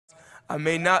I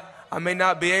may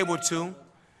not be able to,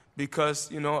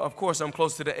 because, you know, of course I'm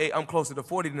closer to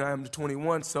 40 than I am to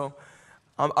 21. So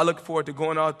I look forward to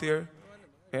going out there,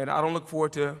 and I don't look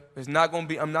forward to. It's not gonna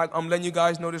be. I'm letting you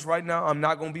guys know this right now. I'm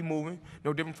not gonna be moving.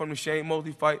 No different from the Shane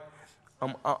Mosley fight.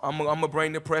 I'm a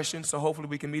brain depression. So hopefully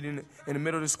we can meet in the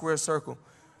middle of the square circle.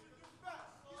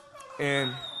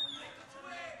 And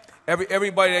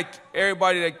everybody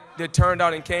that turned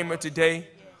out and came here today,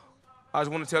 I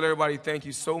just want to tell everybody thank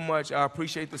you so much. I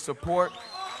appreciate the support.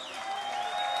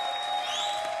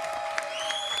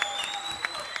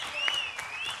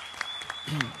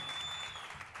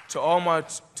 To all my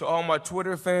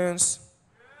Twitter fans,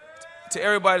 to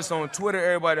everybody that's on Twitter,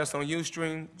 everybody that's on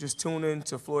Ustream, just tune in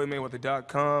to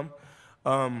FloydMayweather.com.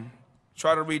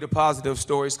 Try to read the positive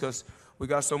stories, because we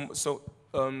got so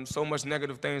much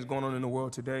negative things going on in the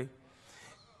world today.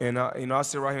 And I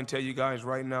sit right here and tell you guys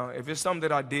right now, if it's something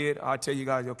that I did, I'll tell you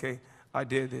guys, okay, I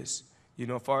did this. You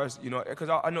know, as far as, you know, because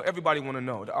I know everybody want to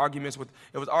know. It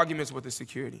was arguments with the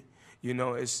security. You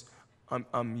know,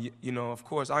 you know, of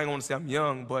course, I ain't gonna say I'm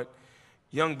young, but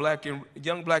young, black, and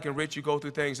rich, you go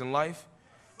through things in life.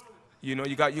 You know,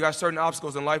 you got certain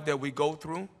obstacles in life that we go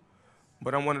through,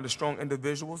 but I'm one of the strong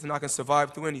individuals, and I can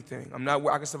survive through anything.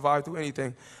 I can survive through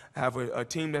anything. I have a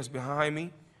team that's behind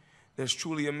me that's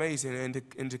truly amazing,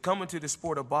 and to come into the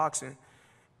sport of boxing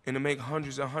and to make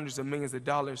hundreds and hundreds of millions of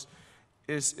dollars,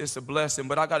 it's a blessing.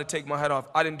 But I got to take my hat off.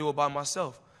 I didn't do it by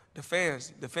myself. The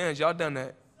fans, y'all done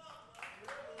that.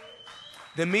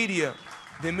 The media,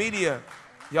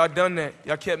 y'all done that.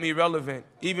 Y'all kept me relevant.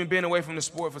 Even being away from the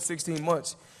sport for 16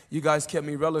 months, you guys kept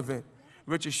me relevant.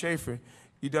 Richard Schaefer,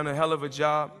 you done a hell of a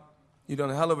job. You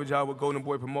done a hell of a job with Golden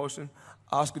Boy Promotion.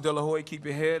 Oscar De La Hoya, keep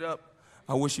your head up.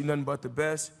 I wish you nothing but the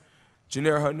best.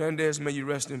 Janelle Hernandez, may you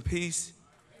rest in peace.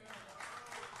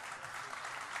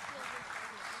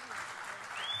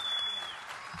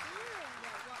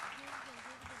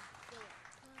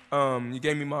 You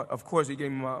gave me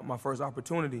my first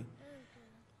opportunity.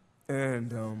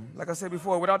 And like I said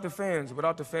before, without the fans,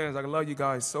 I love you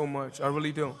guys so much. I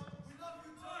really do.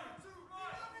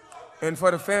 And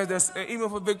for the fans, even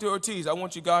for Victor Ortiz, I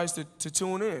want you guys to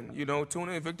tune in. You know, tune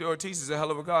in. Victor Ortiz is a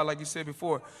hell of a guy, like you said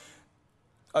before.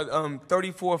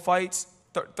 33 or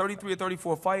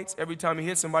 34 fights. Every time he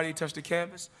hit somebody, he touched the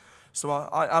canvas. So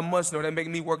I must know that makes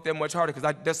me work that much harder,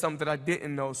 because that's something that I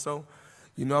didn't know. So,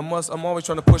 you know, I'm always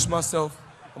trying to push myself.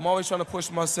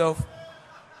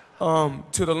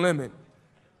 To the limit.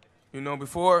 You know,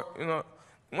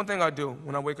 one thing I do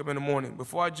when I wake up in the morning,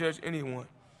 before I judge anyone,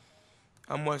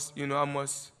 I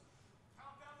must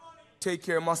take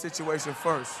care of my situation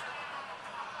first.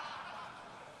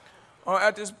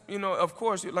 At this, you know, of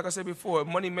course, like I said before,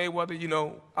 Money Mayweather, you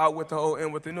know, out with the old,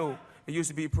 in with the new. It used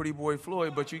to be Pretty Boy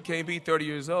Floyd, but you can't be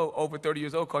over 30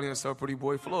 years old, calling yourself Pretty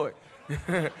Boy Floyd.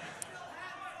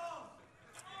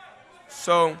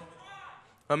 So,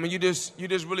 I mean, if you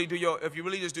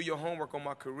really just do your homework on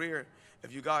my career,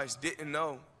 if you guys didn't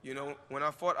know, you know, when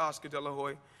I fought Oscar De La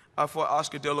Hoya, I fought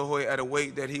Oscar De La Hoya at a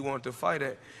weight that he wanted to fight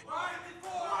at.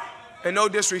 And no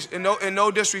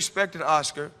disrespect to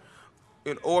Oscar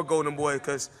or Golden Boy,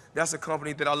 because that's a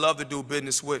company that I love to do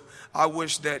business with. I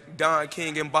wish that Don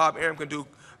King and Bob Arum could do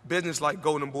business like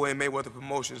Golden Boy and Mayweather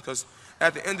Promotions, because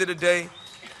at the end of the day,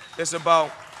 it's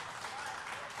about,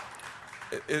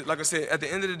 like I said, at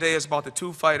the end of the day, it's about the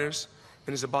two fighters,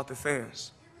 and it's about the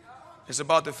fans. It's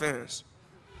about the fans.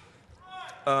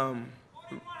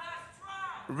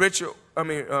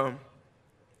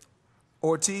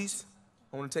 Ortiz,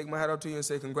 I want to take my hat off to you and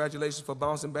say congratulations for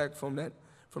bouncing back from that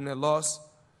loss.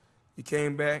 You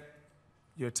came back.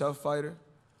 You're a tough fighter.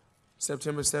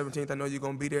 September 17th, I know you're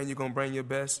going to be there and you're going to bring your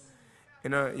best.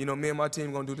 And, you know, me and my team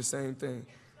are going to do the same thing.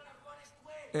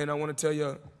 And I want to tell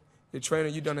you, your trainer,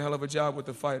 you've done a hell of a job with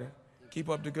the fighter. Keep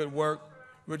up the good work.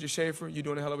 Richard Schaefer, you're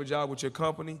doing a hell of a job with your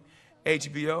company.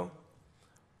 HBO,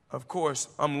 of course,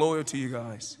 I'm loyal to you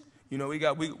guys. You know, we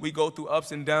go through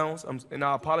ups and downs, and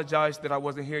I apologize that I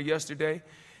wasn't here yesterday.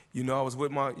 You know, I was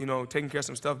with my, you know, taking care of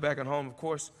some stuff back at home, of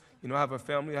course. You know, I have a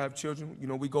family, I have children. You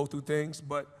know, we go through things,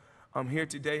 but I'm here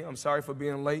today. I'm sorry for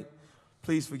being late.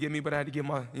 Please forgive me, but I had to get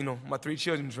my, you know, my 3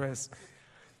 children dressed.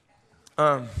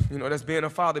 You know, that's being a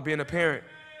father, being a parent.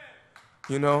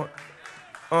 You know,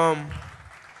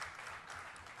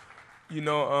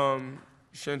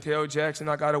 Chantel Jackson,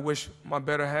 I gotta wish my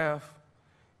better half,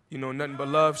 you know, nothing but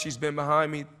love. She's been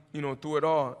behind me, you know, through it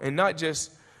all. And not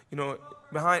just, you know,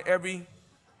 behind every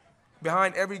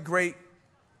great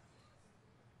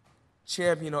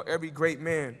champion or every great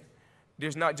man,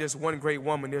 there's not just one great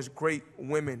woman, there's great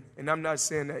women. And I'm not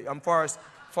saying that.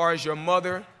 Far as your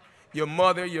mother,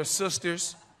 your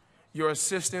sisters, your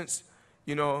assistants,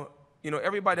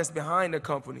 everybody that's behind the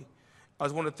company. I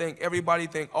just want to thank everybody,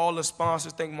 thank all the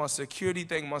sponsors, thank my security,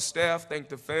 thank my staff, thank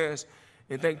the fans,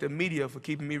 and thank the media for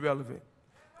keeping me relevant.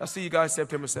 I'll see you guys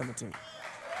September 17th.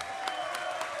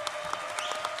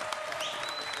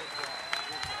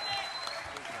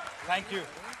 Thank you.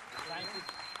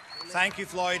 Thank you,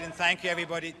 Floyd, and thank you,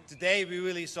 everybody. Today we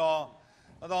really saw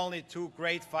not only two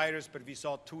great fighters, but we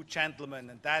saw two gentlemen,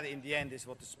 and that, in the end, is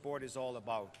what the sport is all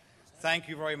about. Thank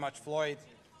you very much, Floyd.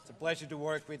 It's a pleasure to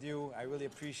work with you. I really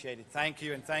appreciate it. Thank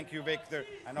you, and thank you, Victor.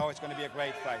 I know it's going to be a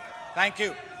great fight. Thank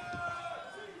you.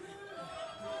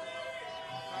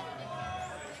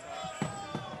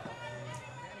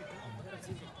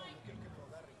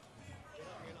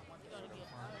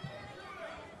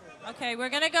 Okay, we're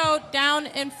going to go down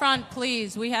in front,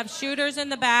 please. We have shooters in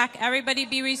the back. Everybody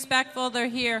be respectful. They're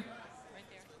here.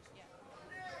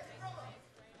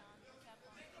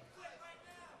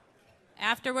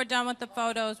 After we're done with the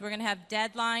photos, we're going to have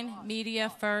Deadline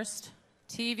Media first,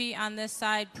 TV on this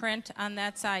side, print on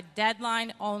that side.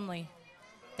 Deadline only.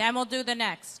 Then we'll do the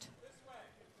next.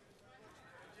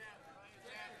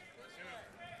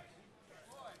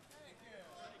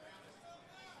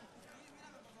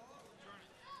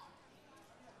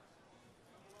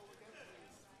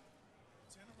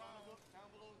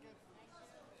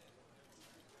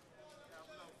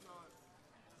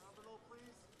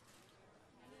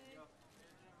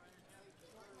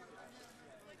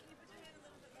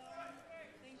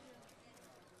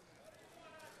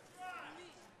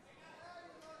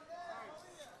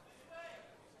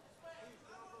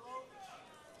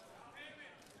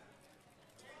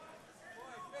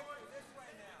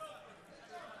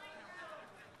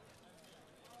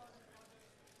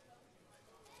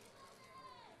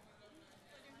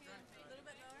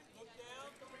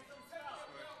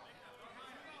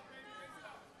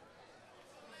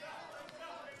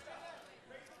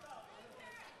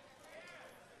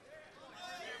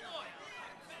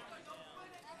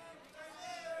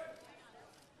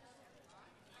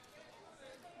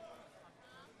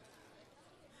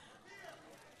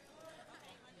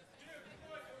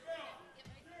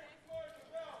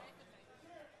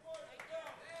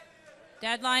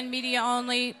 Deadline Media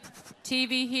only,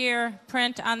 TV here,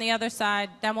 print on the other side.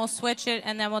 Then we'll switch it,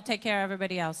 and then we'll take care of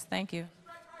everybody else. Thank you.